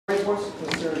for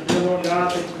us. Dear Lord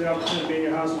God, thank you for the opportunity to be in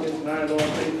your house again tonight, Lord.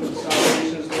 Thank you for the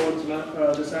salvations, Lord,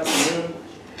 tonight, this afternoon.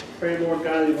 Pray, Lord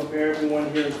God, that you prepare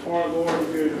everyone here as part, Lord, to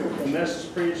hear the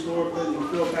message preached, Lord. Pray that you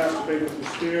fill Pastor Baker with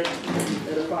your spirit.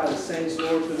 Edify the saints,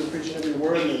 Lord, through the preaching of your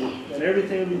word. And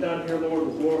everything will be done here, Lord,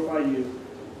 will glorify you.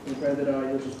 We pray that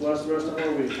you'll just bless the rest of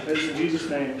our week. This in Jesus'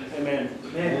 name. Amen.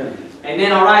 Amen.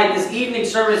 Amen. All right, this evening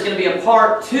service is going to be a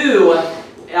part 2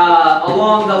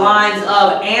 along the lines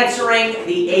of answering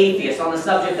the atheist, on the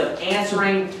subject of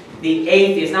answering the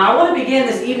atheist. Now, I want to begin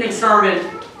this evening sermon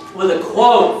with a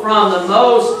quote from the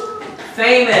most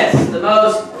famous, the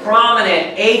most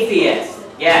prominent atheist.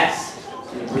 Yes.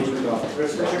 Richard Dawkins.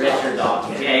 Richard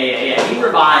Dawkins. Yeah. He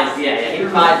revised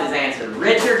his answer.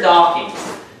 Richard Dawkins.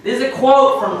 This is a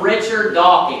quote from Richard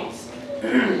Dawkins.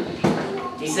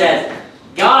 He says,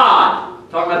 God,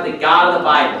 talking about the God of the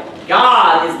Bible,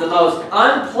 God is the most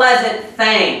unpleasant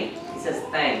thing. He says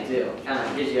thing, too. Kind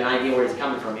of gives you an idea where he's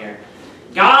coming from here.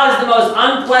 God is the most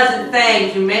unpleasant thing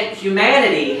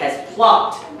humanity has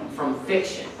plucked from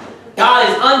fiction. God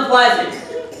is unpleasant,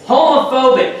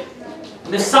 homophobic,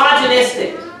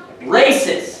 misogynistic,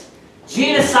 racist,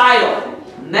 genocidal,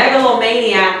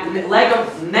 megalomaniac,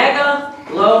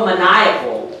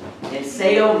 megalomaniacal, and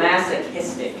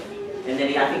sadomasochistic. And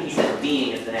then I think he said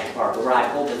being is the next part, but where I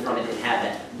pulled this from, it didn't have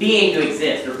that. Being to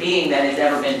exist, or being that has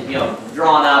ever been,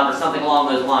 drawn up, or something along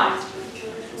those lines.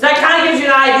 So that kind of gives you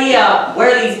an idea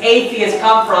where these atheists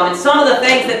come from, and some of the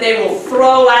things that they will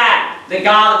throw at the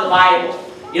God of the Bible.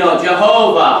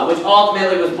 Jehovah, which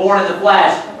ultimately was born in the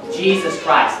flesh, Jesus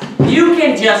Christ. You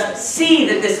can just see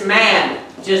that this man,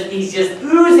 he's just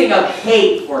oozing of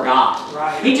hate for God.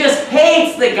 Right. He just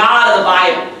hates the God of the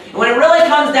Bible. And when it really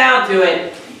comes down to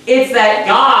it, it's that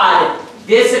God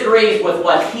disagrees with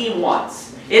what he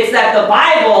wants. It's that the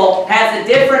Bible has a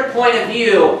different point of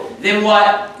view than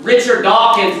what Richard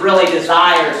Dawkins really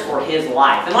desires for his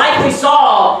life. And like we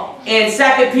saw in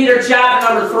 2 Peter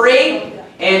chapter number 3,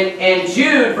 and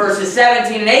Jude verses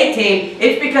 17 and 18,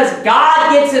 it's because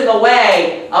God gets in the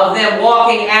way of them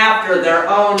walking after their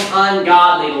own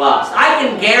ungodly lust. I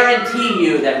can guarantee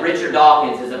you that Richard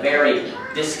Dawkins is a very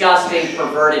disgusting,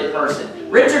 perverted person.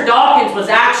 Richard Dawkins was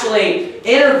actually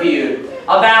interviewed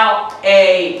about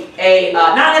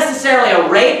not necessarily a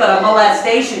rape, but a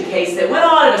molestation case that went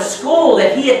on at a school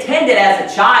that he attended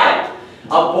as a child.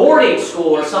 A boarding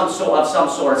school or some sort of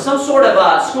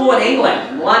school in England,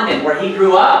 in London, where he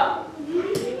grew up.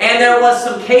 And there was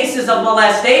some cases of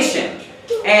molestation.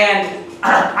 And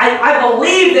I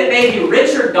believe that maybe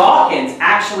Richard Dawkins,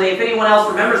 actually, if anyone else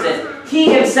remembers this,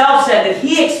 he himself said that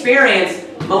he experienced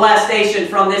molestation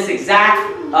from this exact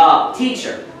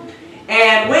teacher.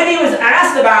 And when he was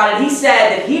asked about it, he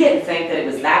said that he didn't think that it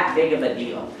was that big of a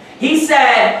deal. He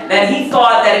said that he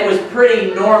thought that it was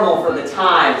pretty normal for the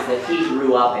times that he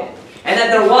grew up in. And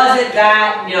that there wasn't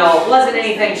that, it wasn't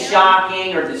anything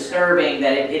shocking or disturbing,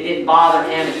 that it didn't bother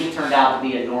him, and he turned out to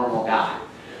be a normal guy.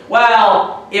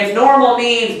 Well, if normal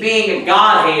means being a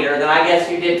God-hater, then I guess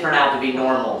you did turn out to be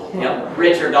normal,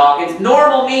 Richard Dawkins.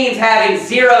 Normal means having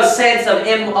zero sense of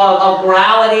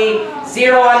morality,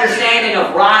 zero understanding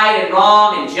of right and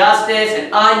wrong and justice,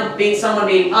 and someone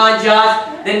being unjust,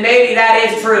 then maybe that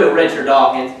is true, Richard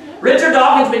Dawkins. Richard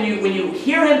Dawkins, when you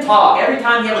hear him talk, every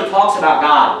time he ever talks about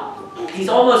God, he's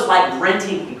almost like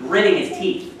gritting his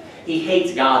teeth. He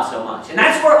hates God so much. And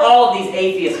that's where all of these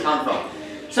atheists come from.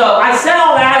 So I said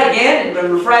all that again,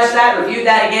 and refreshed that, reviewed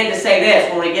that again to say this,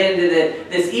 when we get into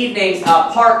this evening's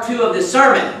part 2 of this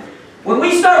sermon. When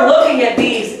we start looking at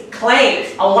these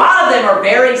claims, a lot of them are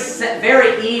very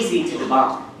easy to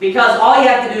debunk. Because all you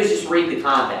have to do is just read the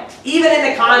context. Even in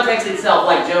the context itself,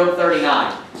 like Job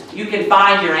 39, you can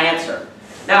find your answer.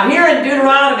 Now here in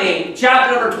Deuteronomy,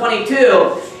 chapter number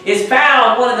 22, is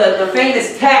found one of the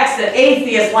famous texts that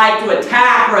atheists like to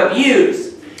attack or abuse.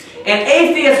 And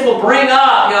atheists will bring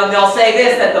up, they'll say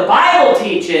this, that the Bible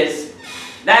teaches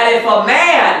that if a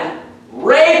man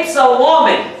rapes a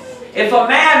woman,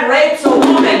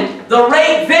 the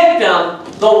rape victim,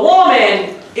 the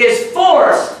woman, is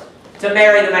forced to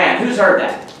marry the man. Who's heard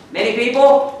that? Many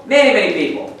people? Many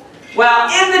people. Well,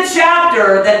 in the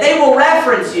chapter that they will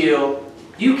reference you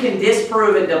can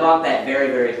disprove and debunk that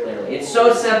very, very clearly. It's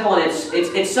so simple, and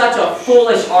it's such a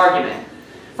foolish argument.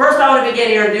 First, I want to begin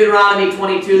here in Deuteronomy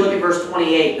 22. Look at verse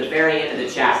 28, the very end of the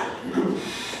chapter.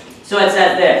 So it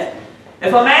says this: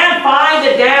 If a man find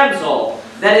a damsel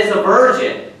that is a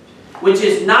virgin, which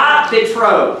is not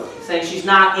betrothed, saying she's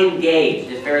not engaged,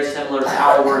 is very similar to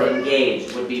our word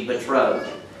engaged, would be betrothed,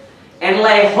 and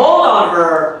lay hold on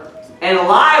her, and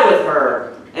lie with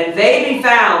her, and they be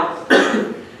found,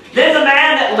 then the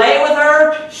man that lay with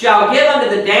her shall give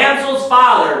unto the damsel's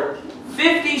father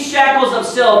 50 shekels of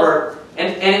silver,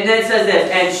 and then it says this,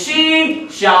 and she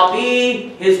shall be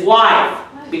his wife,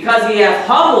 because he hath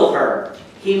humbled her.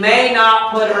 He may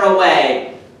not put her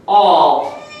away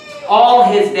all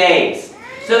his days.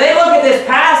 So they look at this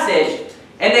passage,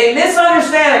 and they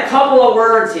misunderstand a couple of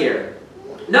words here.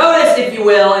 Notice, if you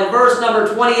will, in verse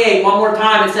number 28, one more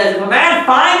time, it says, if a man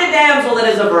find a damsel that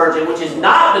is a virgin, which is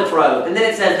not betrothed, and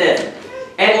then it says this,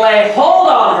 and lay hold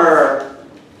on her,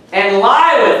 and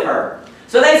lie with her.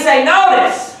 So they say,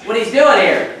 notice what he's doing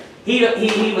here.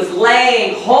 He was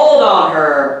laying hold on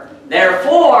her,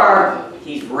 therefore,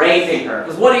 he's raping her.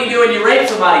 Because what do you do when you rape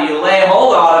somebody? You lay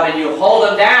hold on them and you hold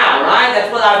them down, right?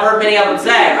 That's what I've heard many of them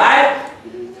say, right?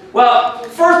 Well,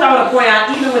 first I want to point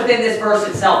out, even within this verse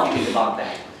itself, you can debunk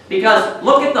that. Because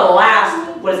look at the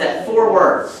last, what is that, 4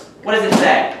 words. What does it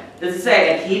say? Does it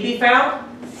say, and he be found?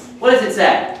 What does it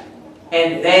say?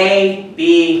 And they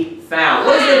be found.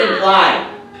 What is it implying?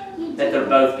 That they're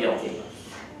both guilty.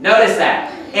 Notice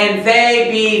that. And they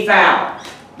be found.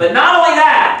 But not only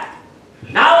that,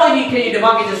 not only can you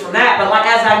debunk it just from that, but like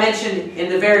as I mentioned in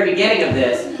the very beginning of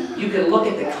this, you can look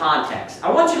at the context.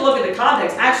 I want you to look at the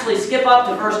context. Actually, skip up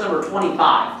to verse number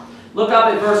 25. Look up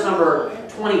at verse number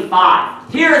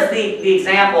 25. Here is the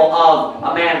example of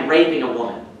a man raping a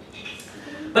woman.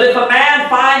 But if a man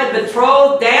find a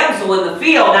betrothed damsel in the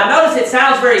field, now notice it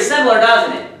sounds very similar,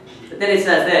 doesn't it? But then it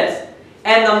says this,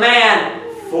 and the man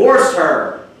force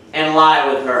her and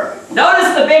lie with her.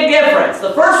 Notice the big difference.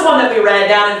 The first one that we read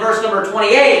down in verse number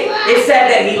 28, it said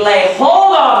that he lay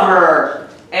hold on her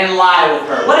and lie with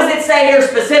her. What does it say here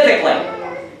specifically?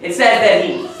 It says that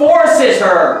he forces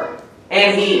her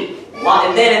and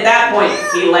then at that point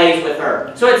he lays with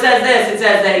her. So it says this, it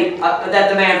says that, that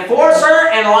the man force her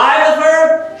and lie with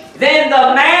her, then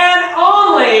the man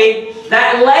only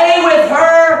that lay with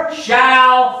her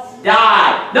shall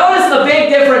die. Notice the big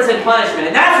difference in punishment,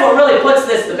 and that's what really puts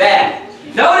this to bed.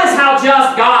 Notice how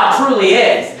just God truly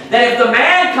is. That if the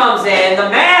man comes in, the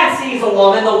man sees a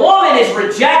woman, the woman is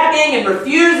rejecting and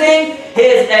refusing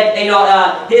his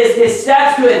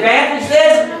steps to advantage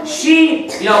this. She,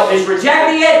 is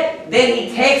rejecting it. Then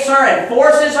he takes her and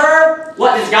forces her.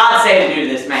 What does God say to do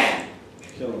to this man?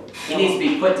 He needs to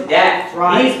be put to death.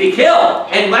 Right. He needs to be killed.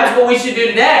 And that's what we should do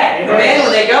today. Amen.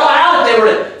 When they go out, if they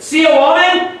were to see a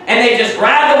woman, and they just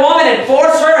grab the woman and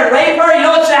force her and rape her, you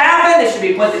know what should happen? They should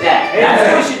be put to death. Amen. That's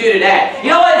what we should do today. You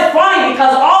know what? It's funny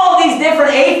because all of these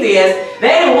different atheists,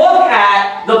 they look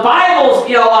at the Bible's,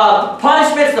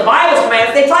 punishments, the Bible's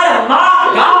commands, they try to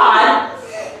mock God,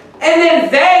 and then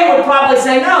they would probably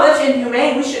say, no, that's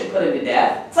inhumane. We shouldn't put him to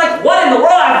death. It's like, what in the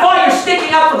world? I thought you're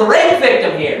sticking up for the rape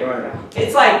victim here. Right.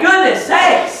 It's like, goodness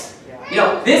sakes.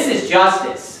 This is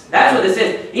justice. That's what this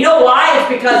is. You know why? It's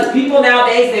because people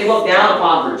nowadays, they look down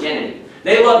upon virginity.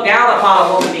 They look down upon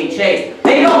a woman being chaste.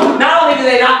 They don't, not only do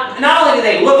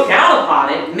they look down upon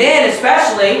it, men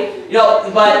especially,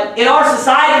 but in our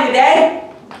society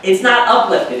today, it's not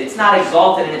uplifted, it's not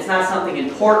exalted, and it's not something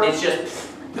important. It's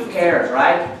just, who cares,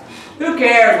 right? Who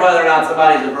cares whether or not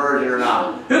somebody's a virgin or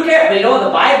not? Who cares? But the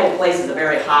Bible places a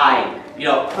very high,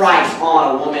 price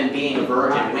on a woman being a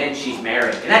virgin when she's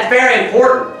married. And that's very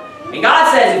important. And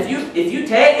God says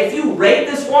if you rape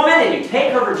this woman and you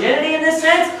take her virginity in this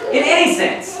sense, in any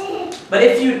sense, but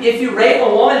if you rape a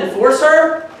woman and force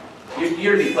her,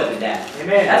 you're to be put to death.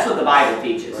 Amen. That's what the Bible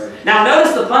teaches. Right. Now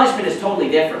notice the punishment is totally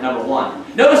different, number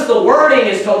 1. Notice the wording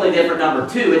is totally different, number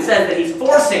 2. It says that he's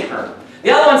forcing her.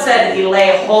 The other one said that he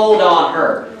lay hold on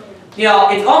her.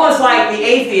 It's almost like the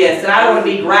atheists, and I don't want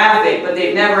to be graphic, but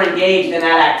they've never engaged in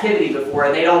that activity before,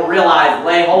 and they don't realize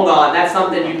lay hold on. That's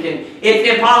something it's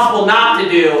impossible not to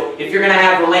do if you're going to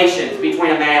have relations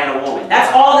between a man and a woman.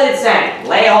 That's all that it's saying.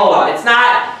 Lay hold on.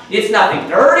 It's nothing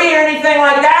dirty or anything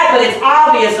like that, but it's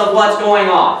obvious of what's going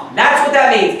on. That's what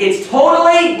that means. It's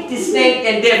totally distinct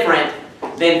and different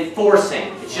than forcing.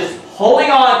 It's just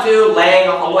holding on to, laying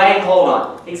hold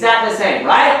on. Exactly the same,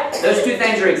 right? Those two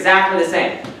things are exactly the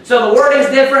same. So the wording is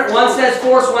different. One says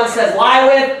force, one says lie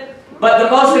with. But the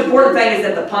most important thing is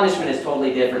that the punishment is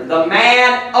totally different. The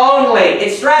man only.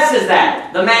 It stresses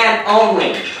that. The man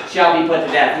only shall be put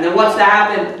to death. And then what's to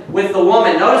happen with the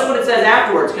woman? Notice what it says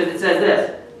afterwards, because it says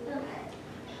this.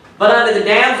 But unto the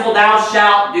damsel thou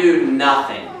shalt do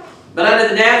nothing. But unto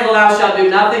the damsel thou shalt do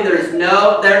nothing. There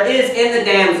is in the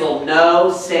damsel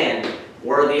no sin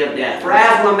worthy of death. For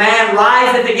as when a man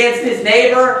riseth against his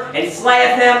neighbor and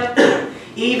slayeth him,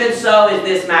 even so is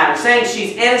this matter. Saying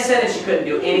she's innocent and she couldn't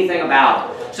do anything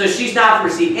about it. So she's not to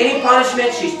receive any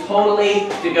punishment. She's totally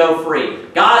to go free.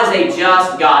 God is a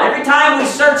just God. Every time we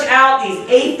search out these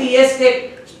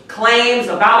atheistic claims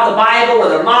about the Bible, or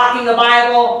they're mocking the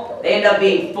Bible, they end up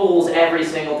being fools every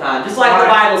single time. Just like the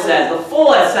Bible says, the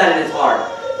fool has said in his heart,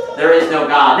 there is no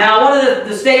God. Now, one of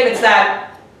the statements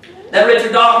that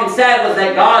Richard Dawkins said was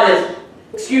that God is,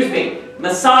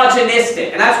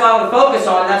 misogynistic. And that's what I want to focus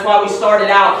on, and that's why we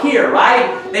started out here,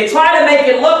 right? They try to make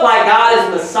it look like God is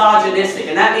misogynistic,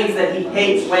 and that means that He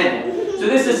hates women. So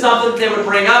this is something that they would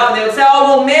bring up, and they would say,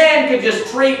 oh, well, men could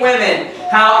just treat women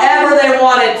however they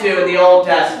wanted to in the Old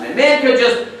Testament. Men could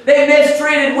just, they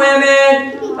mistreated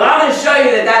women. But I'm going to show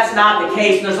you that that's not the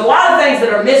case. And there's a lot of things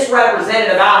that are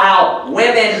misrepresented about how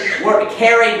women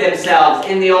carried themselves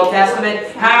in the Old Testament.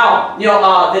 How,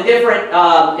 the different,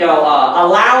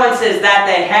 allowances that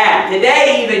they had.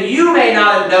 Today, even you may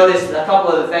not have noticed a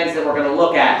couple of the things that we're going to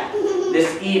look at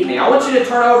this evening. I want you to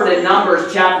turn over to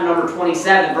Numbers chapter number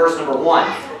 27, verse number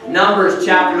 1. Numbers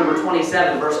chapter number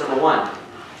 27, verse number 1.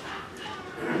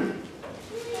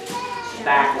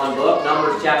 Back one book,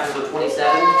 Numbers chapter number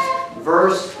 27,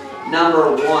 verse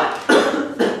number 1.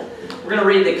 We're going to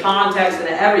read the context and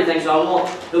everything, so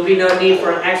there'll be no need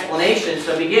for an explanation.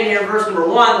 So begin here in verse number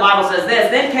 1, the Bible says this,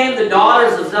 Then came the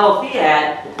daughters of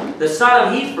Zelophehad, the son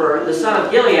of Hepher, the son of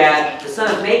Gilead, the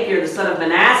son of Machir, the son of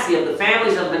Manasseh, of the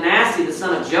families of Manasseh, the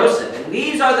son of Joseph. And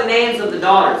these are the names of the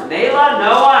daughters, Mahlah,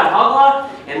 Noah, and Hoglah,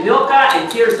 and Milcah,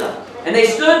 and Tirzah. And they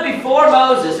stood before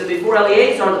Moses, and before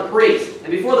Eleazar the priest, and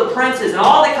before the princes, and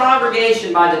all the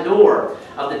congregation by the door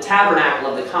of the tabernacle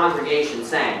of the congregation,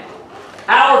 saying,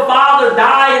 Our father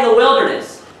died in the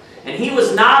wilderness, and he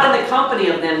was not in the company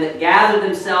of them that gathered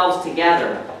themselves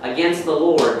together against the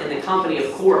Lord in the company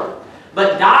of Korah,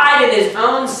 but died in his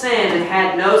own sin and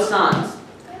had no sons.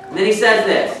 And then he says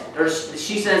this, or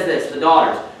she says this, the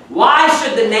daughters, Why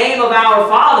should the name of our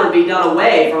father be done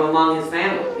away from among his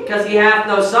family? Because he hath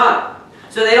no son.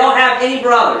 So they don't have any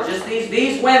brothers. Just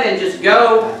these women just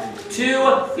go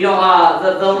to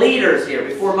the leaders here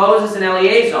before Moses and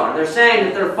Eleazar. And they're saying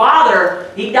that their father,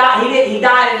 he died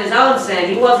in his own sin.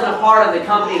 He wasn't a part of the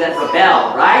company that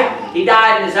rebelled, right? He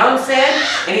died in his own sin,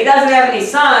 and he doesn't have any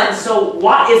sons. So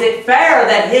is it fair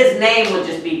that his name would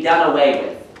just be done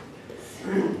away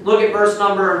with? Look at verse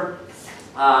number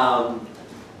 4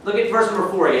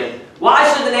 again. Why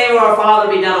should the name of our father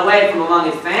be done away from among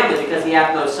his family, because he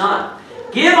hath no son?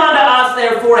 Give unto us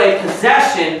therefore a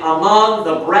possession among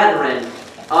the brethren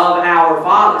of our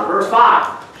father. Verse 5.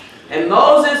 And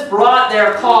Moses brought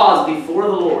their cause before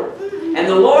the Lord. And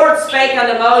the Lord spake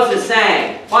unto Moses,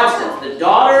 saying, watch this, the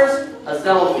daughters of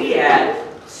Zelophehad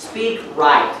speak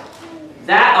right.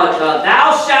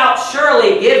 Thou shalt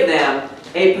surely give them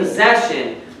a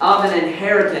possession of an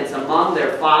inheritance among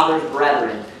their father's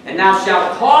brethren. And thou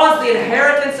shalt cause the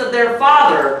inheritance of their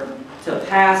father to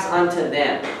pass unto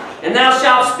them. And thou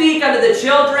shalt speak unto the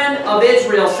children of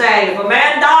Israel, saying, If a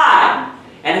man die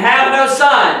and have no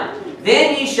son,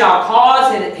 then ye shall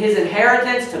cause his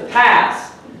inheritance to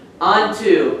pass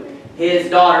unto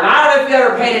his daughter. Now, I don't know if you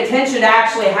ever paid attention to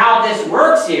actually how this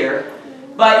works here,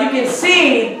 but you can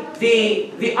see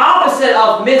the opposite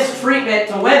of mistreatment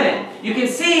to women. You can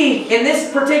see in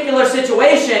this particular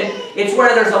situation, it's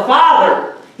where there's a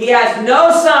father. He has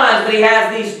no sons, but he has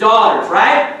these daughters,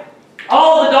 right?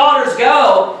 All the daughters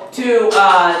go to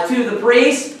the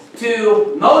priest,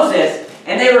 to Moses,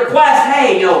 and they request,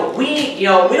 hey, we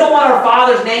don't want our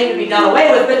father's name to be done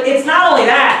away with. But it's not only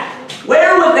that.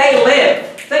 Where would they live?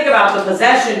 Think about the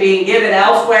possession being given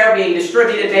elsewhere, being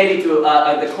distributed maybe to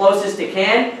the closest to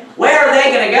kin. Where are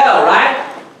they going to go, right?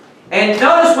 And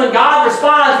notice when God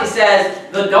responds, He says,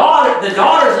 the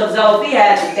daughters of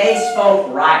Zelophehad, they spoke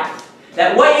right.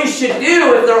 That what you should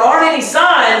do if there aren't any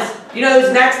sons,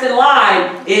 who's next in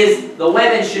line is the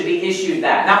women should be issued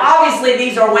that. Now, obviously,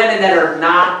 these are women that are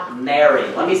not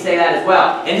married. Let me say that as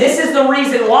well. And this is the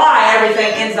reason why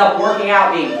everything ends up working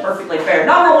out being perfectly fair.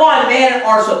 Number one, men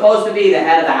are supposed to be the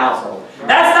head of the household.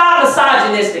 That's not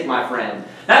misogynistic, my friend.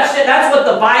 That's what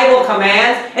the Bible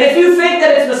commands. And if you think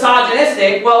that it's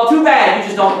misogynistic, well, too bad you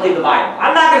just don't believe the Bible.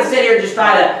 I'm not going to sit here and just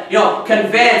try to,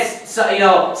 convince some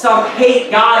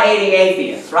God-hating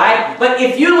atheists, right? But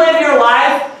if you live your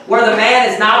life where the man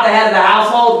is not the head of the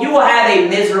household, you will have a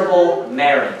miserable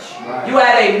marriage. Right. You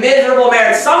have a miserable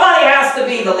marriage. Somebody has to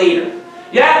be the leader.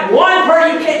 You have one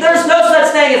person. There's no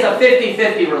such thing as a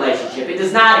 50-50 relationship. It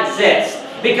does not exist.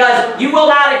 Because you will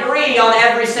not agree on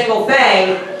every single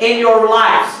thing in your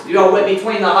lives,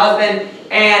 between the husband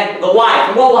and the wife.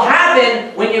 And what will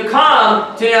happen when you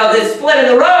come to this split in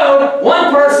the road,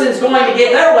 one person's going to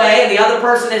get their way and the other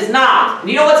person is not. And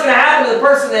you know what's going to happen to the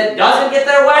person that doesn't get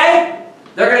their way?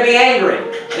 They're going to be angry.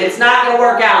 And it's not going to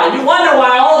work out. And you wonder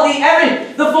why all of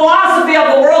the philosophy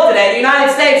of the world today, the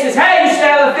United States, is, hey, you should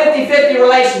have a 50-50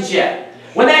 relationship.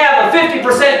 When they have a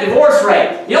 50% divorce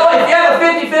rate. You know, if you have a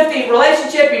 50-50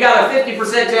 relationship, you got a 50%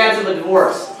 chance of a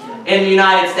divorce in the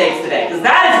United States today. Because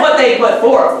that is what they put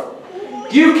forth.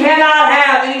 You cannot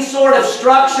have any sort of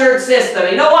structured system.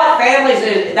 You know what? Families,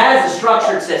 that is a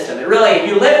structured system. It really, if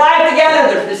you live life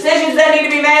together, there's decisions that need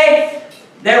to be made.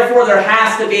 Therefore, there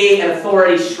has to be an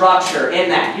authority structure in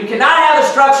that. You cannot have a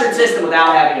structured system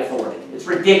without having authority. It's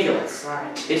ridiculous.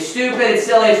 It's stupid, it's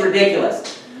silly, it's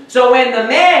ridiculous. So when the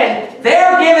men,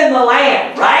 they're given the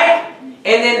land, right?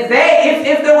 And then they,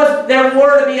 if there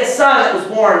were to be a son that was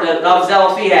born of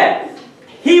Zelophehad,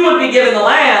 he would be given the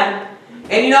land.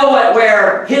 And you know what?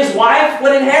 Where his wife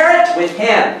would inherit? With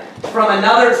him. From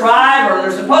another tribe, or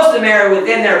they're supposed to marry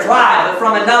within their tribe, but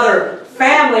from another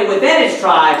family within his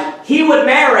tribe, he would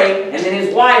marry, and then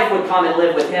his wife would come and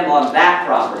live with him on that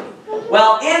property.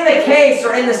 Well, in the case,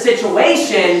 or in the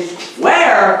situation,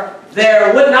 where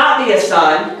there would not be a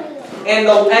son, and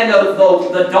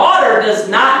the daughter does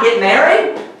not get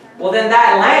married, well then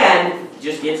that land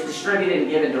just gets distributed and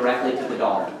given directly to the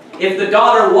daughter. If the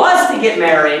daughter was to get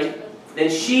married, then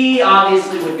she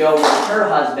obviously would go with her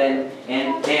husband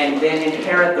and then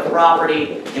inherit the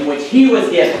property in which he was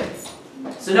given.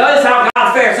 So notice how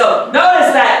God's fair. So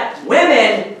notice that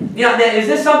women, you know, is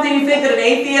this something you think that an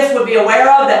atheist would be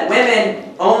aware of? That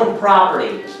women own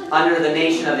property under the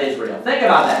nation of Israel. Think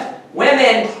about that.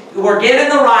 Women were given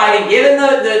the right and given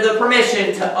the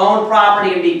permission to own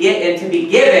property and to be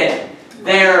given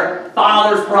their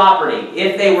father's property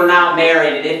if they were not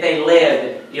married and if they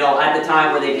lived, you know, at the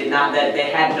time where they did not, that they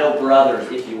had no brothers,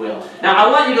 if you will. Now,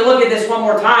 I want you to look at this one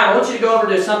more time. I want you to go over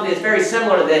to something that's very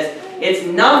similar to this. It's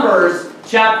Numbers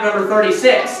chapter number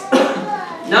 36.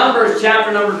 Numbers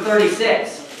chapter number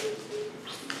 36.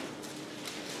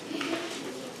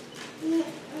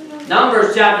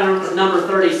 Numbers chapter number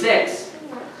 36.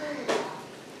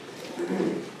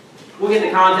 We'll get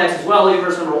the context as well. Look at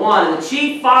verse number 1. And the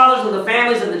chief fathers of the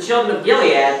families of the children of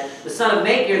Gilead, the son of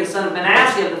Machir, the son of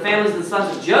Manasseh, of the families of the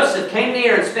sons of Joseph, came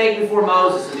near and spake before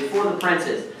Moses and before the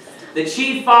princes, the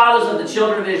chief fathers of the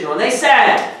children of Israel. And they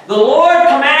said, The Lord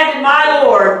commanded my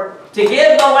Lord to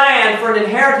give the land for an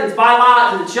inheritance by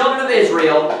lot to the children of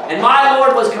Israel, and my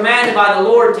Lord was commanded by the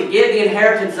Lord to give the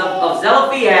inheritance of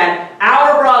Zelophehad,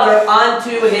 our brother,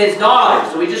 unto his daughter.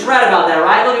 So we just read about that,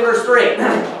 right? Look at verse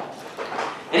 3.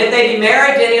 And if they be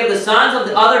married to any of the sons of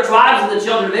the other tribes of the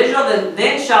children of Israel,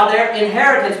 then shall their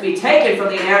inheritance be taken from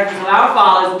the inheritance of our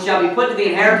fathers, and shall be put to the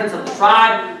inheritance of the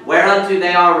tribe whereunto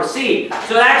they are received.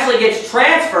 So it actually gets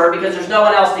transferred because there's no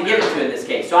one else to give it to in this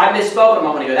case. So I misspoke a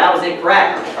moment ago. That was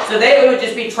incorrect. So they would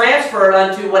just be transferred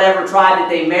unto whatever tribe that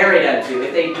they married unto,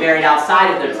 if they married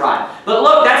outside of their tribe. But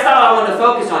look, that's not what I wanted to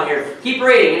focus on here. Keep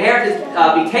reading. Inheritance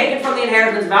be taken from the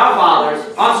inheritance of our fathers.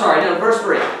 I'm sorry, no, verse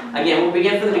 3. Again, we'll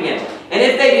begin from the beginning. And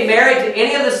if they be married to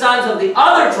any of the sons of the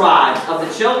other tribes of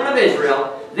the children of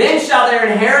Israel, then shall their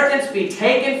inheritance be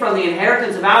taken from the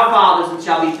inheritance of our fathers, and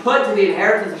shall be put to the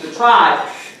inheritance of the tribe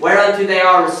whereunto they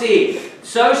are received.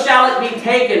 So shall it be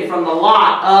taken from the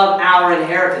lot of our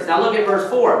inheritance. Now look at verse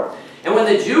 4. And when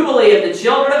the jubilee of the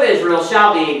children of Israel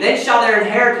shall be, then shall their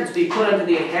inheritance be put unto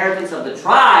the inheritance of the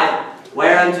tribe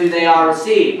whereunto they are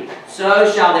received.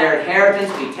 So shall their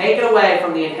inheritance be taken away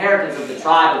from the inheritance of the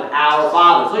tribe of our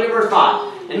fathers. Look at verse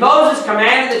 5. And Moses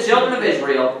commanded the children of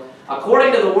Israel,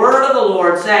 according to the word of the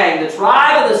Lord, saying, The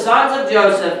tribe of the sons of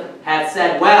Joseph hath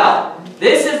said, Well,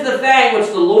 this is the thing which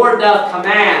the Lord doth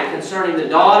command concerning the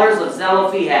daughters of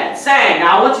Zelophehad, saying,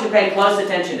 Now I want you to pay close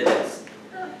attention to this.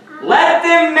 Let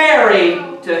them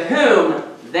marry to whom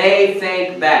they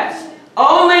think best.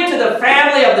 Only to the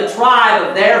family of the tribe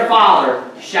of their father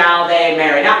shall they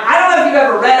marry. Now, I don't know if you've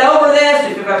ever read over this,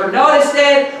 if you've ever noticed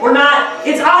it or not.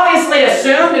 It's obviously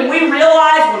assumed, and we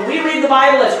realize when we read the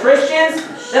Bible as Christians,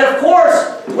 that of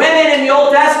course, women in the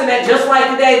Old Testament, just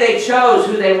like today, they chose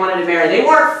who they wanted to marry. They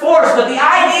weren't forced, but the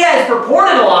idea is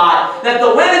purported a lot that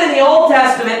the women in the Old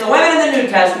Testament, the women in the New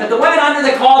Testament, the women under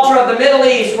the culture of the Middle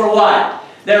East were what?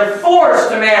 They're forced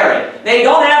to marry. They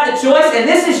don't have the choice, and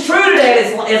this is true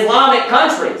today in Islamic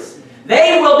countries.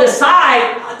 They will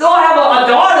decide, they'll have a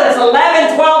daughter that's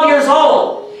 11, 12 years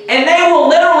old, and they will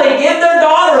literally give their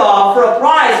daughter off for a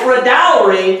price, for a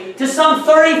dowry, to some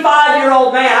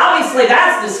 35-year-old man. Obviously,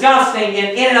 that's disgusting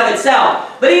in and of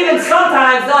itself. But even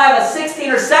sometimes, they'll have a 16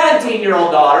 or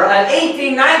 17-year-old daughter, an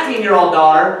 18, 19-year-old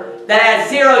daughter, that has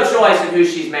zero choice in who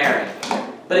she's marrying.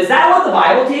 But is that what the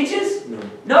Bible teaches? No.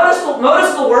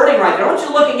 Notice the wording right there. I want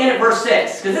you looking in at verse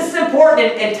 6, because this is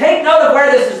important, and take note of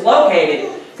where this is located.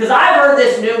 Because I've heard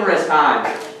this numerous times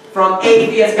from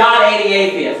atheists, God-hating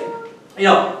atheists. You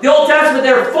know, the Old Testament,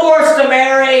 they're forced to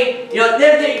marry. You know,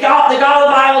 the God of the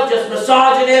Bible is just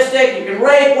misogynistic. You can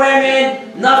rape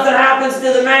women. Nothing happens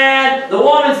to the man. The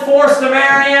woman's forced to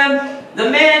marry him. The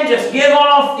men just give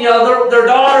off, you know, their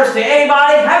daughters to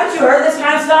anybody. Haven't you heard this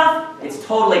kind of stuff? It's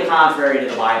totally contrary to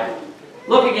the Bible.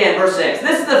 Look again, verse 6.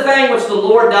 This is the thing which the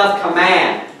Lord doth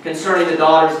command concerning the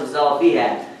daughters of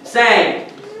Zelophehad,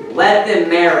 saying, let them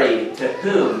marry to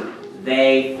whom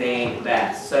they think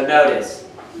best. So notice,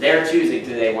 they're choosing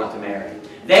who they want to marry.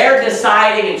 They're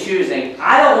deciding and choosing,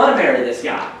 I don't want to marry this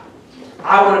guy.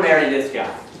 I want to marry this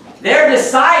guy. They're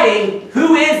deciding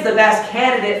who is the best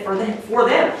candidate for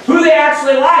them. Who they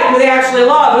actually like, who they actually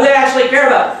love, who they actually care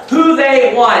about, who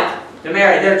they want to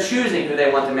marry. They're choosing who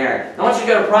they want to marry. I want you to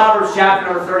go to Proverbs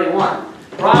chapter number 31.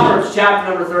 Proverbs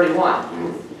chapter number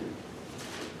 31.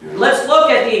 Let's look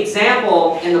at the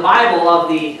example in the Bible of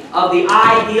the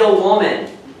ideal woman,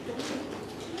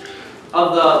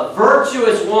 of the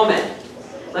virtuous woman.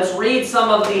 Let's read some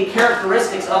of the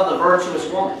characteristics of the virtuous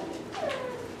woman.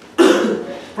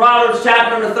 Proverbs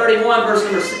chapter number 31,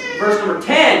 verse number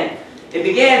 10, it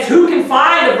begins, who can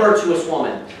find a virtuous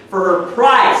woman? For her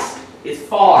price is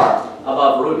far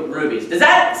above rubies. Does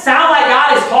that sound like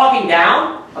God is talking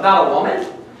down about a woman?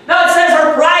 No, it says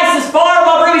her price is far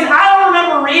above rubies. I don't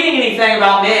remember reading anything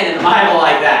about men in the Bible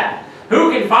like that.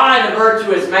 Who can find a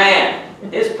virtuous man?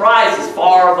 His price is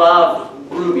far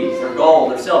above rubies or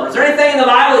gold or silver. Is there anything in the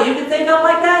Bible that you can think of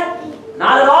like that?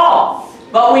 Not at all.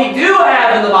 But we do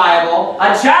have in the Bible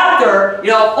a chapter,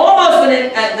 you know, almost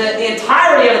the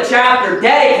entirety of a chapter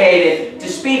dedicated to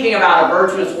speaking about a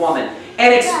virtuous woman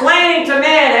and explaining to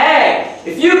men, hey,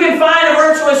 if you can find a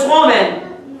virtuous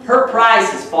woman, her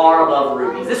price is far above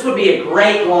rubies. This would be a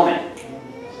great woman.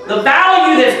 The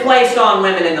value that's placed on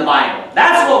women in the Bible,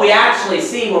 that's what we actually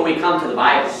see when we come to the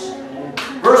Bible.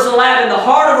 Verse 11, the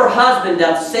heart of her husband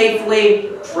doth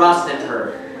safely trust in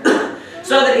her,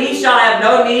 so that he shall have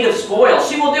no need of spoil.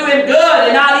 She will do him good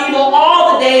and not evil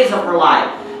all the days of her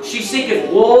life. She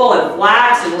seeketh wool and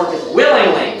flax and worketh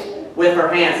willingly with her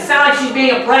hands. Does it sound like she's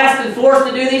being oppressed and forced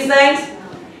to do these things?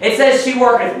 It says she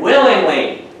worketh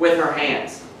willingly with her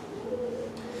hands.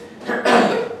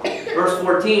 Verse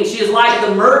 14, she is like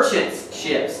the merchant's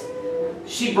ships.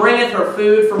 She bringeth her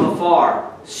food from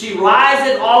afar. She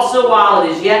riseth also while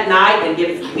it is yet night, and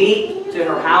giveth meat to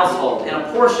her household, and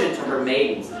a portion to her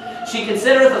maidens. She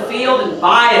considereth a field, and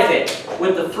buyeth it.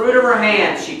 With the fruit of her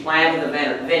hands she planteth a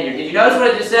vineyard. Did you notice what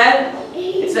it just said?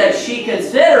 It said, she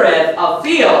considereth a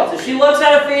field. So she looks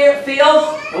at a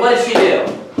field, and what does she do?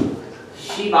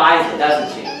 She buys it,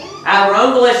 doesn't she? Out of her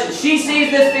own volition. She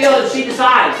sees this field, and she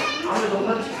decides, I'm going to go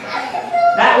purchase it.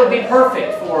 That would be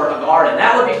perfect for a garden.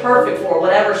 That would be perfect for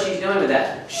whatever she's doing with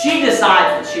that. She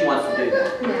decides that she wants to do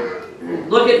that.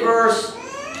 Look at verse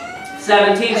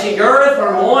 17. She girdeth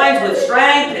her loins with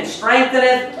strength, and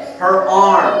strengtheneth her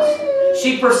arms.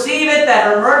 She perceiveth that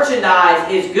her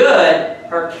merchandise is good.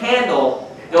 Her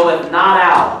candle goeth not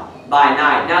out by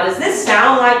night. Now, does this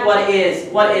sound like what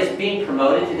is being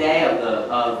promoted today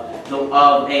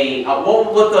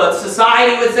what the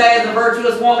society would say is a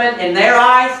virtuous woman in their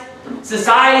eyes?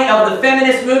 Society of the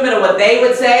feminist movement, of what they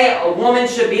would say a woman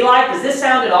should be like? Does this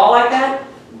sound at all like that?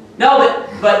 No,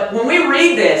 but when we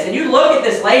read this and you look at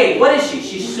this lady, what is she?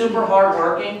 She's super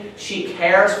hardworking. She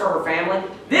cares for her family.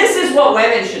 This is what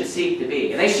women should seek to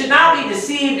be. And they should not be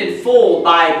deceived and fooled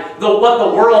by what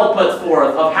the world puts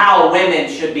forth of how women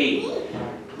should be.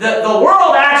 The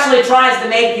world actually tries to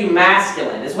make you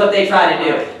masculine, is what they try to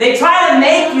do. They try to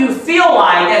make you feel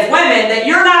like, as women, that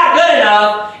you're not good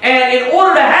enough, and in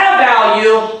order to have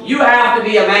value, you have to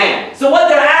be a man. So what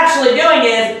they're actually doing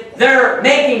is, they're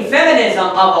making feminism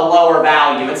of a lower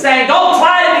value, and saying, don't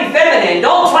try to be feminine,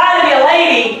 don't try to be a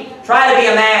lady, try to be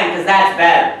a man, because that's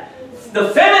better. The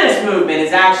feminist movement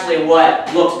is actually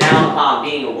what looks down upon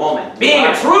being a woman. Being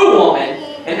a true woman,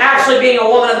 and actually being a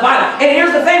woman of the Bible. And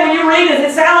here's the thing, when you read, does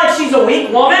it sound like she's a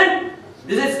weak woman?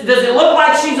 Does it look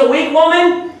like she's a weak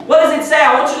woman? What does it say?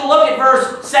 I want you to look at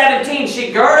verse 17.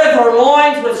 She girdeth her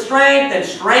loins with strength, and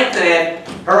strengtheneth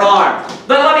her arms.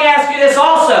 But let me ask you this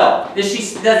also. Does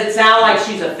it sound like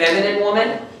she's a feminine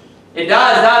woman? It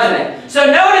does, doesn't it? So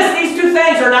notice these two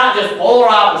things are not just polar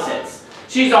opposites.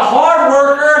 She's a hard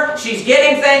worker, she's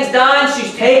getting things done,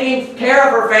 she's taking care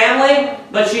of her family,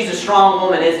 but she's a strong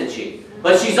woman, isn't she?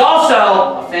 But she's also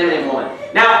a feminine woman.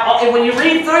 Now, when you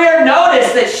read through here,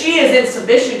 notice that she is in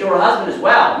submission to her husband as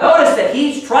well. Notice that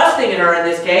he's trusting in her in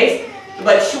this case,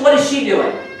 but what is she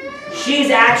doing?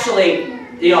 She's actually,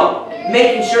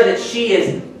 making sure that she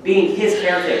is being his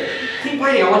caretaker. Keep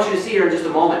reading. I want you to see her in just a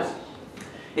moment.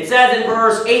 It says in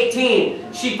verse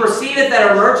 18, she perceiveth that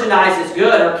her merchandise is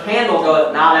good, her candle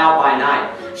goeth not out by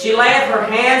night. She layeth her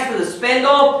hands to the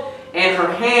spindle, and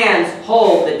her hands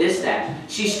hold the distaff.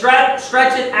 She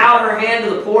stretcheth out her hand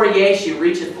to the poor, yea, she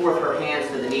reacheth forth her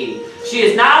hands to the needy. She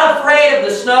is not afraid of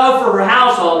the snow for her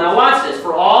household. Now watch this.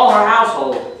 For all her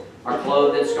household are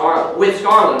clothed in with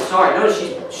scarlet.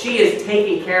 Notice she is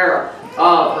taking care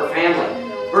of her family.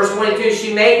 Verse 22,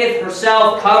 she maketh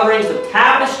herself coverings of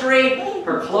tapestry.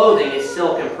 Her clothing is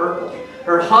silk and purple.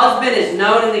 Her husband is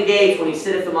known in the gates when he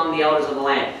sitteth among the elders of the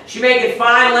land. She maketh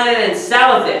fine linen and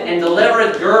selleth it, and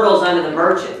delivereth girdles unto the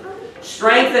merchant.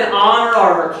 Strength and honor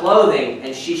are her clothing,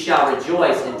 and she shall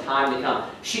rejoice in time to come.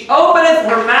 She openeth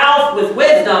her mouth with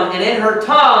wisdom, and in her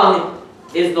tongue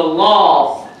is the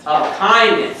law of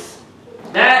kindness.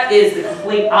 That is the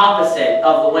complete opposite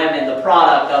of the women, the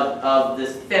product of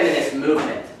this feminist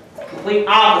movement. Complete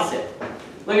opposite.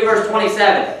 Look at verse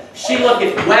 27. She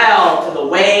looketh well to the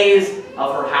ways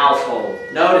of her household.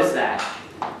 Notice that.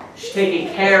 She's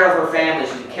taking care of her family.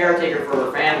 She's a caretaker for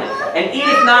her family. And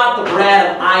eateth not the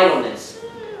bread of idleness.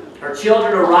 Her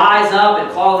children arise up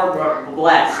and call her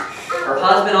blessed. Her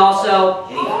husband also,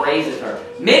 and he praises her.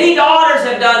 Many daughters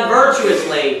have done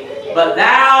virtuously, but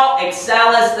thou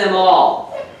excellest them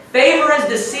all. Favor is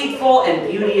deceitful,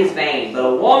 and beauty is vain. But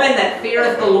a woman that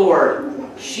feareth the Lord,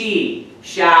 she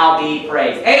shall be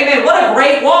praised. Amen. What a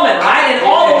great woman, right? And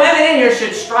all the women in here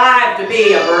should strive to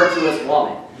be a virtuous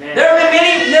woman. There have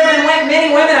been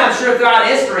many women, I'm sure, throughout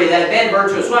history that have been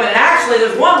virtuous women. And actually,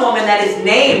 there's one woman that is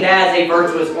named as a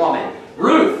virtuous woman.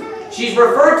 Ruth. She's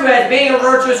referred to as being a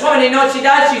virtuous woman. And you know what she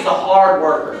does? She's a hard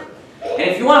worker. And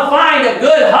if you want to find a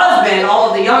good husband,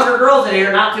 all of the younger girls in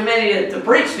here, not too many to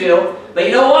preach to, but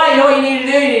you know what? You know what you need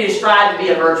to do? You need to strive to be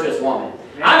a virtuous woman.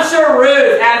 I'm sure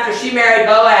Ruth, after she married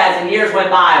Boaz and years went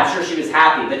by, I'm sure she was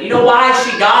happy. But you know why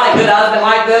she got a good husband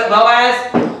like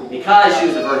Boaz? Because she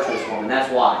was a virtuous woman.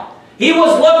 That's why. He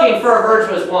was looking for a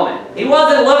virtuous woman. He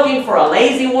wasn't looking for a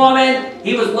lazy woman.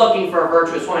 He was looking for a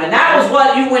virtuous woman. And that was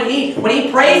what when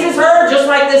he praises her, just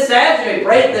like this says,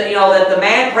 that the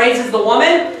man praises the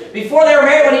woman. Before they were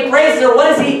married, when he praises her,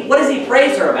 what does he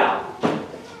praise her about?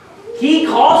 He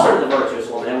calls her the virtuous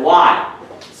woman. And why?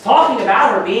 He's talking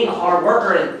about her being a hard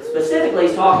worker, and specifically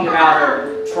he's talking about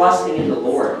her trusting in the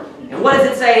Lord. And what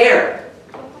does it say here?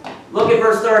 Look at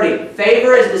verse 30.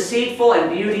 Favor is deceitful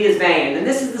and beauty is vain. And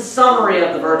this is the summary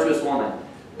of the virtuous woman.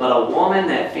 But a woman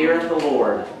that feareth the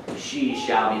Lord, she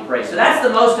shall be praised. So that's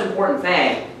the most important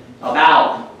thing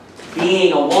about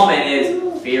being a woman is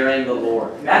fearing the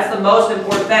Lord. That's the most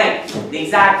important thing. The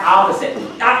exact opposite.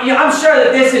 I'm sure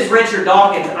that this is Richard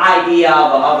Dawkins' idea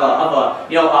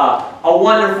of a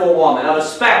wonderful woman, of a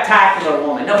spectacular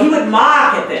woman. No, he would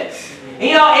mock at this. And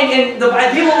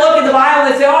people look at the Bible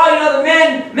and they say, the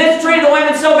men mistreated the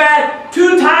women so bad.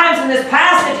 2 times in this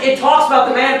passage, it talks about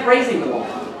the man praising the woman.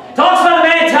 It talks about the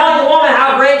man telling the woman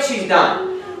how great she's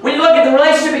done. When you look at the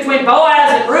relationship between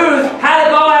Boaz and Ruth, how did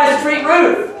Boaz treat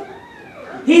Ruth?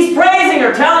 He's praising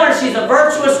her, telling her she's a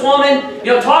virtuous woman,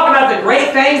 talking about the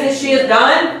great things that she has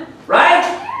done, right?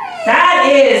 That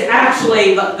is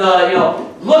actually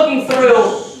looking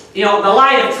through, the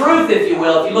light of truth, if you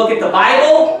will. If you look at the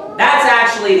Bible, that's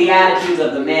actually the attitude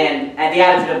of the men,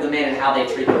 and how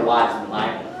they treat their wives in the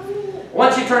Bible.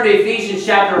 Once you turn to Ephesians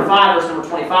chapter 5, verse number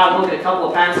 25, we'll look at a couple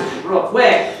of passages real quick.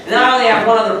 And then I only have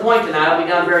one other point tonight. I'll be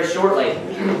done very shortly.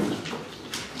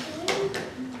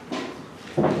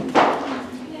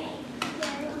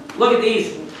 Look at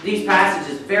these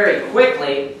passages very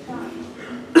quickly.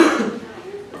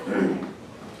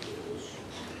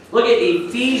 Look at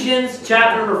Ephesians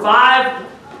chapter number 5.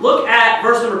 Look at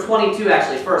verse number 22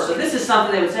 actually first. So this is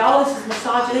something they would say, this is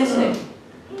misogynistic.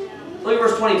 Look at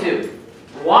verse 22.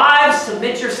 Wives,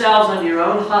 submit yourselves unto your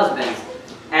own husbands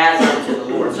as unto the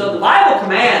Lord. So the Bible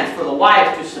commands for the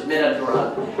wife to submit unto her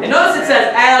husband. And notice it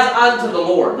says, as unto the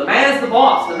Lord. The man is the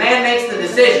boss. The man makes the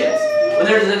decisions. When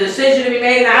there's a decision to be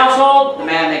made in the household, the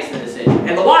man makes the decision.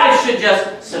 And the wife should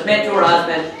just submit to her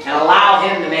husband and allow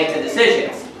him to make the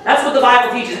decisions. That's what the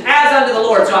Bible teaches, as unto the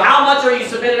Lord. So how much are you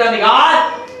submitted unto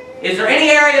God? Is there any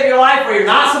area of your life where you're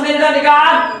not submitted unto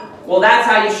God? Well, that's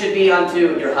how you should be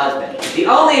unto your husband. The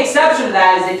only exception to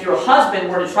that is if your husband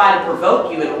were to try to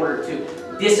provoke you in order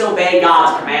to disobey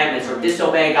God's commandments or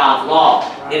disobey God's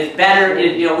law. It is better,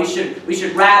 we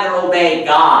should rather obey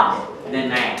God than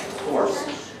man, of course.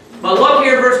 But look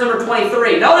here at verse number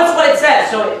 23. Notice what it says.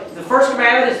 So the first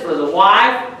commandment is for the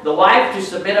wife to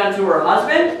submit unto her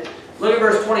husband. Look at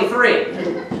verse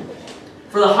 23.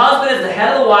 For the husband is the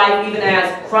head of the wife, even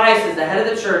as Christ is the head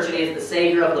of the church, and he is the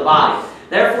Savior of the body.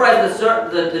 Therefore, as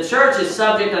the church is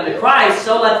subject unto Christ,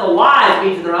 so let the wives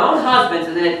be to their own husbands.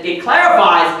 And then it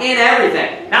clarifies in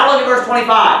everything. Now look at verse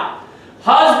 25.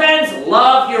 Husbands,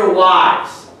 love your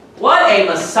wives. What a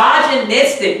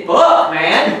misogynistic book,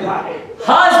 man.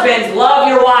 Husbands, love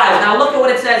your wives. Now look at what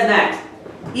it says next.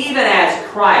 Even as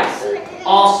Christ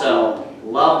also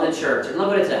loved the church. And look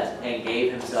what it says. And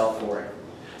gave himself for it.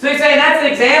 So he's saying that's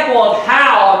an example of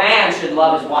how a man should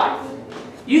love his wife.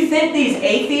 You think these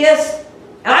atheists,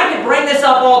 and I could bring this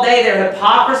up all day, their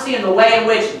hypocrisy and the way in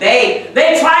which they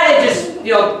try to just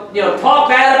talk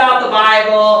bad about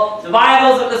the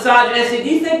Bible's misogynistic. Do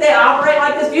you think they operate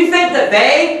like this? Do you think that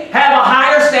they have a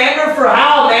higher standard for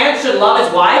how a man should love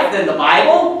his wife than the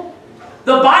Bible?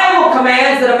 The Bible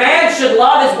commands that a man should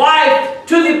love his wife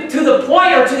to the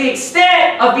point or to the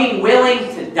extent of being willing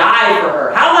to die for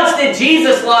her. How much did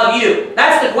Jesus love you?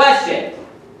 That's the question.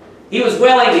 He was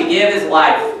willing to give his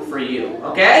life for you.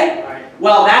 Okay?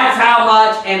 Well, that's how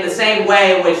much and the same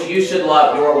way in which you should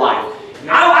love your wife.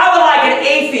 I would like an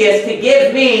atheist to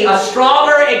give me a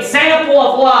stronger example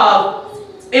of love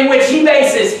in which he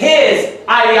bases his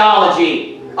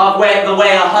ideology of the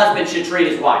way a husband should treat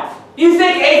his wife. You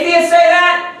think atheists say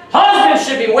that? Husbands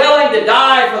should be willing to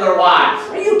die for their wives.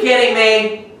 Are you kidding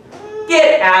me?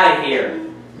 Get out of here.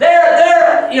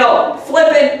 They're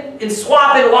flipping and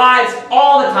swapping wives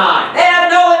all the time. They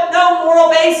have no moral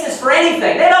basis for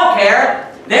anything. They don't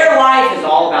care. Their life is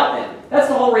all about them. That's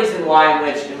the whole reason why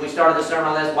we started the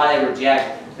sermon on this, why they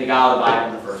reject the God of the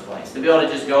Bible in the first place. To be able to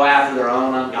just go after their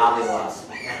own ungodly lusts.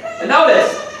 And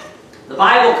notice, the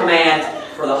Bible commands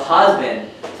for the husband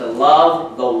to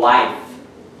love the wife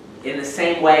in the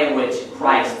same way in which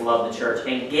Christ loved the church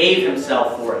and gave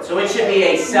himself for it. So it should be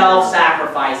a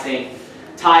self-sacrificing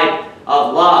type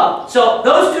of love. So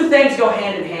those two things go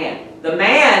hand in hand. The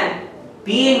man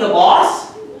being the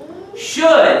boss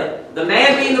should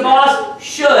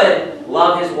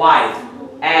love his wife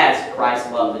as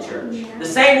Christ loved the church. The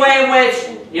same way in which,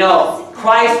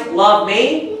 Christ loved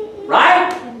me,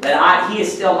 right? That he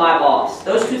is still my boss.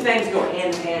 Those two things go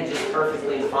hand in hand just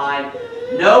perfectly fine.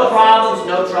 No problems,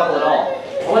 no trouble at all.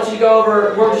 I want you to go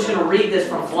over, we're just going to read this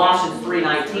from Colossians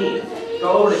 3:19.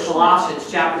 Go over to Colossians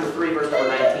chapter 3, verse number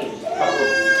 19. Just a couple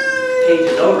of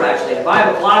pages over, actually. The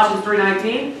Bible, Colossians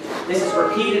 3:19. This is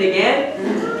repeated again.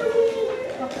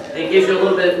 It gives you a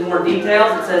little bit more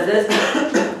details. It says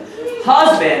this.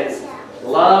 Husbands,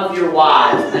 love your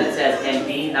wives. And then it says, and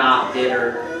be not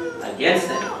bitter against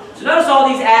them. So notice all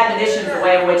these admonitions, the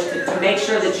way in which to make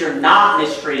sure that you're not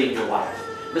mistreating your wife.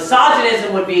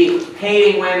 Misogynism would be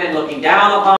hating women, looking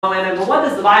down upon women. But what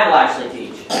does the Bible actually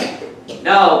teach?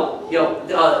 No,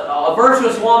 a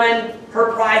virtuous woman,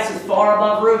 her price is far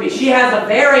above ruby. She has a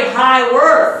very high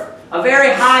worth, a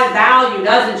very high value,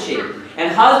 doesn't she?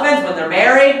 And husbands, when they're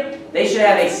married, they should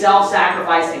have a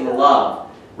self-sacrificing love.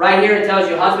 Right here it tells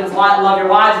you, husbands, love your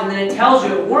wives, and then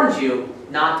it warns you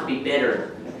not to be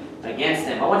bitter against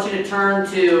them. I want you to turn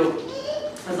to,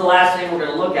 this is the last thing we're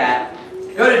going to look at.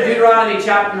 Go to Deuteronomy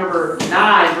chapter number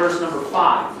 9, verse number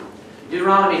 5.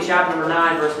 Deuteronomy chapter number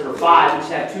 9, verse number 5. We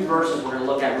just have two verses we're going to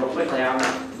look at real quickly. I'm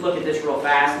going to look at this real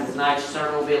fast, and tonight's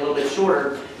sermon will be a little bit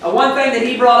shorter. One thing that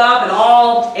he brought up, and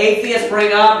all atheists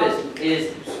bring up,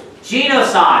 is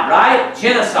genocide, right?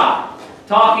 Genocide.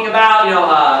 Talking about,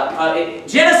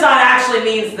 genocide actually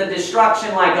means the destruction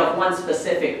of one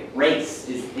specific race.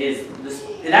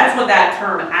 That's what that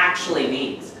term actually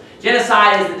means.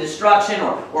 Genocide is the destruction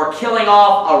or killing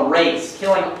off a race,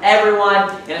 killing everyone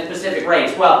in a specific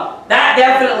race. Well, that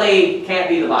definitely can't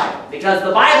be the Bible, because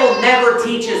the Bible never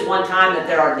teaches one time that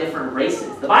there are different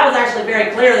races. The Bible is actually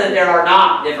very clear that there are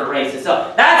not different races.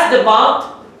 So that's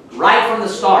debunked right from the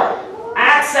start.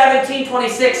 Acts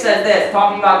 17:26 says this,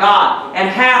 talking about God, and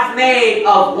hath made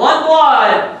of one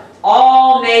blood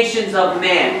all nations of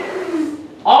men.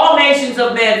 All nations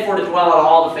of men for to dwell on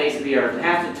all the face of the earth, and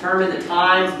have determined the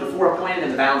times before appointed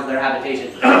and the bounds of their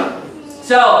habitation.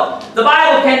 So, the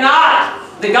Bible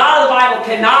cannot, the God of the Bible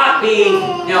cannot be,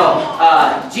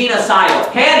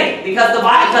 genocidal, can he? Because the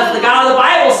God of the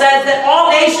Bible says that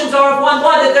all nations are of one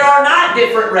blood, that there are not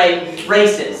different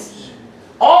races.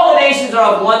 All the nations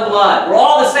are of one blood. We're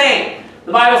all the same.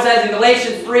 The Bible says in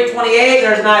Galatians 3:28,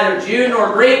 there's neither Jew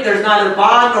nor Greek, there's neither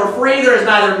bond nor free, there's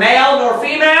neither male nor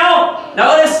female.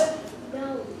 Notice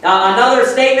another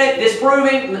statement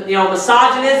disproving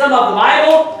misogynism of the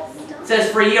Bible. It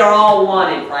says, for ye are all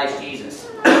one in Christ Jesus.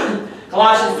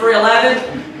 Colossians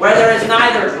 3:11, where there is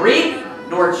neither Greek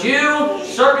nor Jew,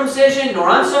 circumcision nor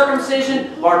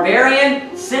uncircumcision,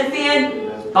 barbarian, Scythian,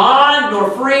 bond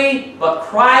nor free, but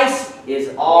Christ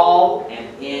is all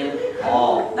and in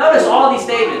all. Notice all these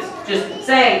statements just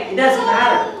saying it doesn't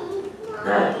matter.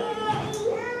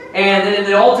 And then in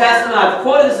the Old Testament, I've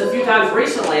quoted this a few times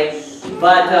recently,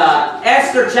 but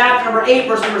Esther chapter number 8,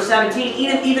 verse number 17,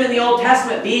 even in the Old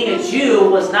Testament, being a Jew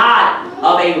was not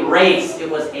of a race, it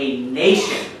was a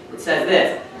nation. It says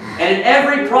this, and in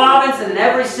every province and in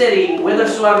every city,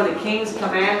 whithersoever the king's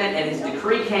commandment and his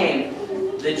decree came,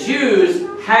 the Jews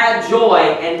had joy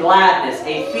and gladness,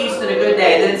 a feast and a good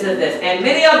day. And then it says this, and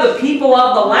many of the people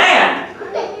of the land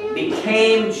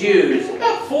became Jews,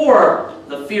 for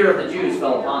the fear of the Jews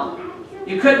fell upon them.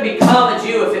 You couldn't become a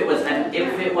Jew if it was an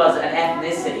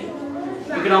ethnicity.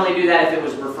 You could only do that if it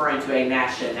was referring to a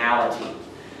nationality.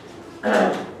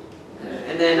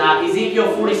 And then Ezekiel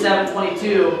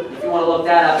 47:22, if you want to look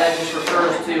that up, that just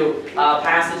refers to a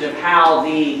passage of how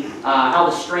the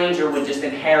stranger would just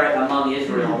inherit among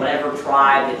Israel, whatever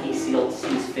tribe that he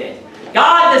sees fit.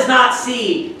 God does not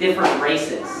see different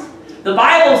races. The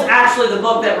Bible is actually the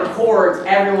book that records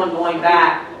everyone going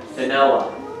back to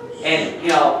Noah. And, you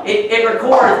know, it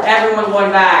records everyone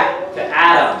going back to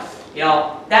Adam. You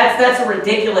know, that's a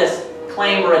ridiculous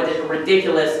claim or a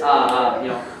ridiculous,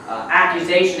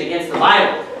 accusation against the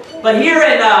Bible. But here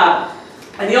in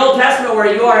the Old Testament where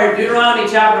you are, in Deuteronomy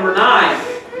chapter number 9,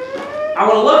 I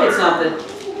want to look at something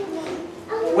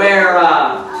where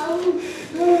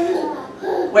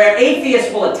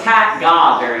atheists will attack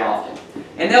God very often.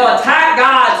 And they'll attack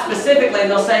God specifically,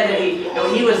 and they'll say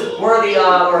that he was worthy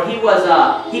of, or he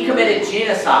committed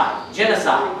genocide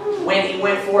when he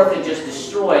went forth and just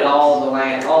destroyed all of the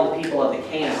land, all the people of the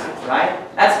Canaanites, right?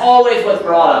 That's always what's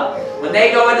brought up. When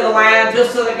they go into the land,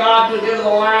 just so that God could give the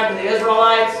land to the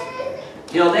Israelites,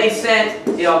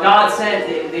 God sent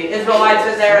the Israelites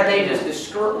in there, and they just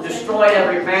destroyed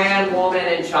every man, woman,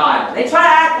 and child. They try to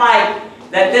act like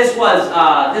that this was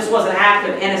an act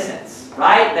of innocence.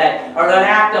 Right? Or an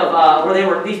act of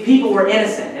where these people were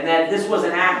innocent, and that this was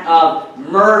an act of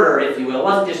murder, if you will. It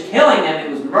wasn't just killing them;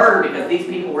 it was murder because these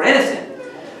people were innocent.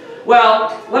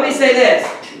 Well, let me say this: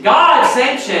 God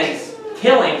sanctions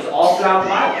killings all throughout the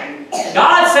Bible.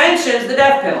 God sanctions the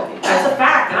death penalty. That's a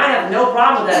fact, and I have no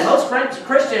problem with that. Most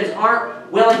Christians aren't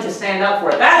willing to stand up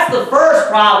for it. That's the first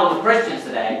problem with Christians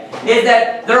today: is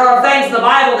that there are things in the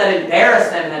Bible that embarrass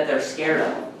them and that they're scared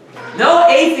of. No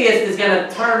atheist is going to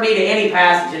turn me to any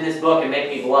passage in this book and make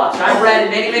me blush. I've read it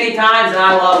many, many times, and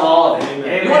I love all of it.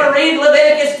 Amen. You want to read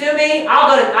Leviticus to me?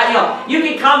 You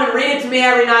can come and read it to me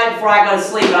every night before I go to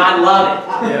sleep, and I love it.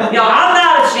 Yeah. I'm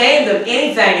not ashamed of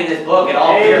anything in this book at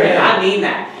all. Period. I mean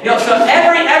that. So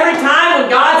every time when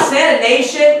God sent a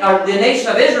nation, or the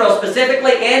nation of Israel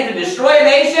specifically, in to destroy a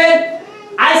nation,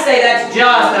 I say that's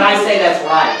just, and I say that's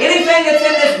right. Anything that's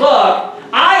in this book,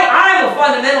 I'm a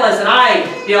fundamentalist, and I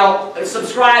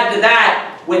subscribe to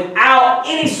that without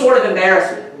any sort of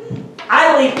embarrassment.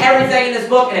 I believe everything in this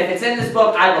book, and if it's in this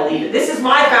book, I believe it. This is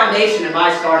my foundation and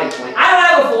my starting point. I don't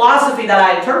have a philosophy that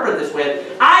I interpret this with.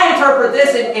 I interpret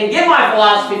this and get my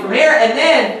philosophy from here, and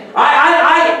then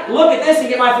I look at this and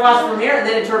get my philosophy from here, and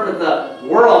then interpret the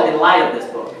world in light of this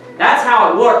book. That's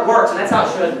how it works, and that's how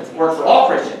it should work for all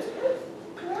Christians.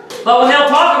 But when they'll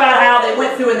talk about how they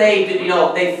went through and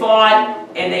they fought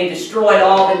and they destroyed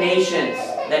all the nations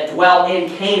that dwelt in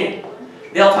Canaan,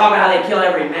 they'll talk about how they killed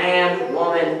every man,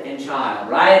 woman, and child,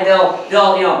 right? And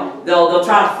they'll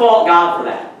try to fault God for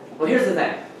that. Well, here's the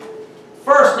thing.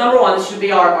 First, number one, this should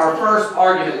be our first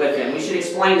argument with them. We should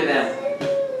explain to them,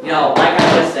 like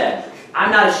I just said,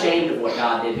 I'm not ashamed of what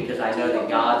God did because I know that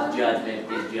God's judgment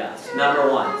is just. Number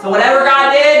one. So whatever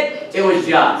God did, it was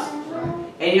just.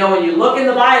 And when you look in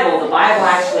the Bible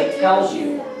actually tells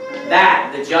you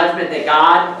that the judgment that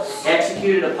God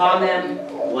executed upon them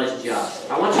was just.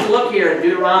 I want you to look here in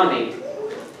Deuteronomy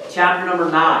chapter number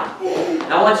 9.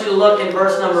 And I want you to look in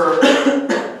verse number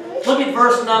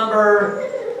verse number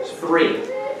 3.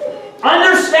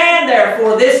 Understand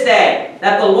therefore this day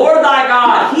that the Lord thy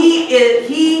God,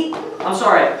 the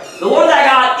Lord thy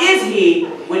God is He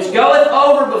which goeth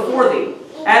over before thee.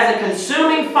 As a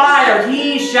consuming fire,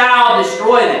 He shall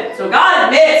destroy them. So God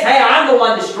admits, hey, I'm the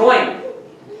one destroying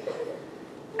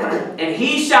them. And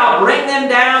He shall bring them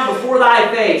down before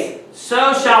thy face.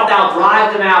 So shalt thou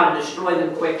drive them out and destroy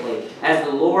them quickly, as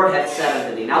the Lord hath said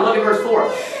unto thee. Now look at verse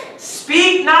 4.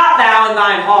 Speak not thou in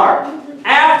thine heart.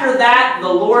 After that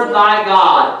the Lord thy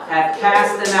God hath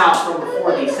cast them out from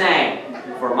before thee, saying,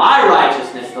 For my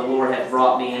righteousness the Lord hath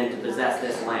brought me in to possess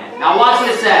this land. Now watch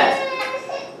what it says.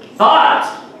 But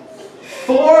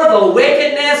for the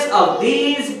wickedness of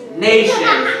these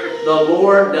nations, the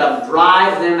Lord doth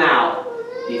drive them out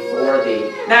before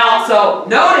thee. Now, so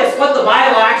notice what the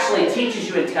Bible actually teaches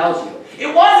you and tells you. It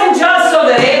wasn't just so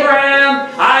that Abraham,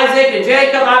 Isaac, and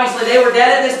Jacob, obviously they were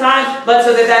dead at this time, but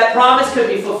so that that promise could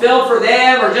be fulfilled for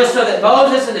them, or just so that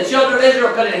Moses and the children of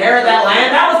Israel could inherit that land.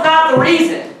 That was not the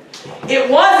reason. It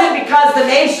wasn't because the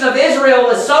nation of Israel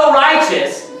was so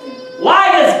righteous. Why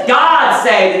does God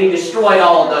say that He destroyed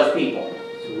all of those people?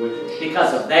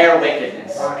 Because of their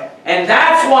wickedness. And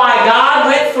that's why God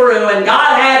went through and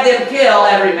God had them kill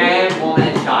every man, woman,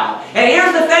 and child. And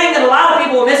here's the thing that a lot of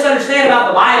people will misunderstand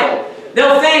about the Bible.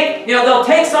 They'll think, they'll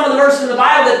take some of the verses in the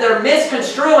Bible that they're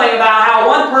misconstruing about how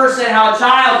one person, how a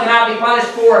child cannot be punished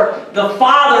for the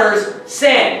father's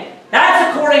sin.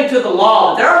 That's according to the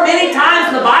law. There are many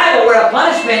times in the Bible where a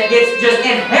punishment gets just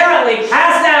inherently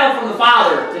passed down from the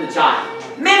father to the child.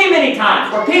 Many, many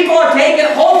times where people are taken,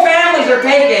 whole families are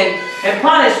taken and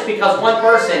punished because one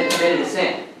person committed a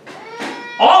sin.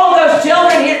 All of those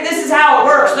children here, this is how it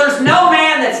works. There's no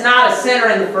man that's not a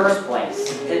sinner in the first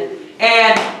place.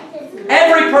 And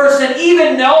every person,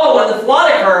 even Noah, when the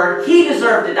flood occurred, he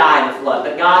deserved to die in the flood,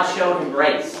 but God showed him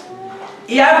grace.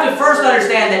 You have to first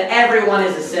understand that everyone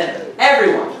is a sinner.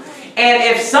 Everyone. And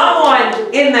if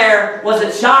someone in there was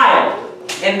a child,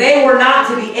 and they were not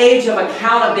to the age of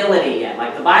accountability yet,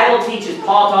 like the Bible teaches,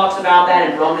 Paul talks about that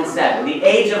in Romans 7, the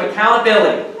age of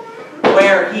accountability,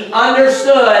 where he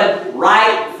understood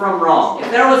right from wrong.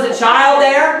 If there was a child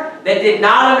there that did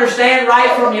not understand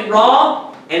right from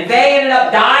wrong, and they ended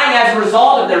up dying as a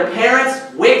result of their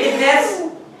parents' wickedness,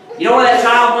 you know where that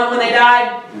child went when they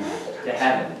died? To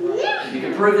heaven. You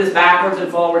can prove this backwards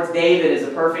and forwards. David is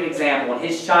a perfect example. When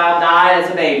his child died as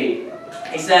a baby,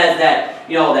 he says that,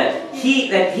 that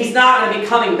he's not going to be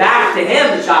coming back to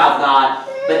him, the child's not,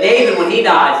 but David, when he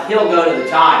dies, he'll go to the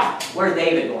child. Where's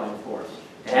David going, of course?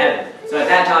 To heaven. So at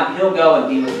that time, he'll go and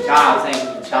be with the child, saying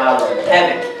that the child is in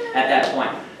heaven at that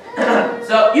point.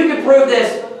 So you can prove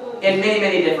this in many,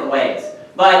 many different ways.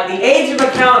 But the age of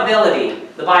accountability,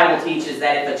 the Bible teaches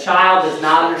that if a child does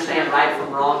not understand right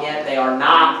from wrong yet, they are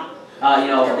not,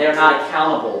 they're not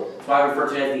accountable. That's why I refer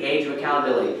to it as the age of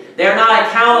accountability. They're not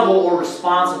accountable or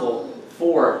responsible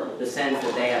for the sins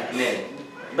that they have committed.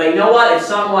 But you know what? If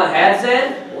someone had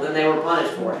sinned, well, then they were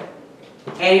punished for it.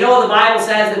 And you know what the Bible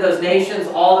says that those nations,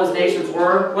 all those nations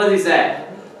were? What does He say?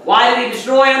 Why did He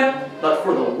destroy them? But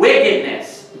for the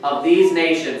wickedness of these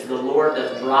nations, the Lord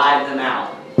doth drive them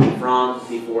out from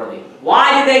before thee.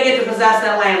 Why did they get to possess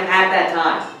that land at that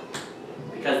time?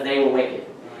 Because they were wicked.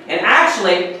 And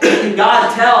actually,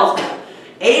 God tells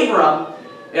Abram,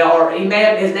 or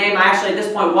his name actually at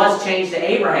this point was changed to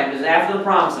Abraham, because after the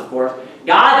promise, of course,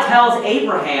 God tells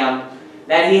Abraham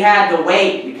that he had to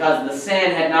wait because the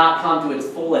sin had not come to its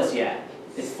fullness yet.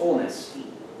 Its fullness.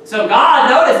 So God,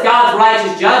 notice God's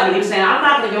righteous judgment. He was saying, I'm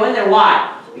not going to go in there.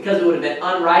 Why? Because it would have been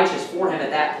unrighteous for him at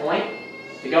that point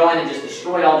to go in and just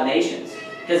destroy all the nations.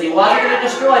 Because He wasn't going to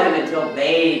destroy them until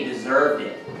they deserved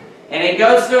it. And it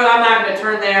goes through, I'm not going to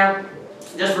turn there.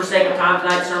 Just for sake of time,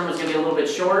 tonight's sermon was going to be a little bit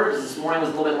shorter, because this morning was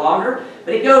a little bit longer.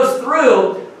 But it goes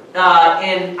through,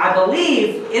 and I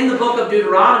believe, in the book of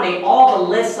Deuteronomy, all the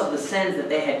lists of the sins that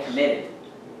they had committed.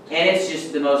 And it's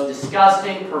just the most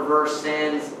disgusting, perverse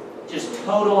sins, just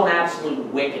total and absolute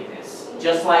wickedness.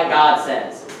 Just like God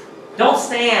says. Don't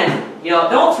stand,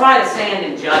 don't try to stand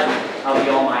in judgment of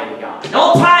the Almighty God.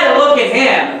 Don't try to look at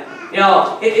Him.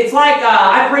 It's like,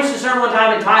 I preached a sermon one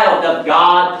time entitled, "Doth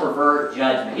God Pervert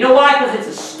Judgment?" You know why? Because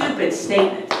it's a stupid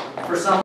statement for some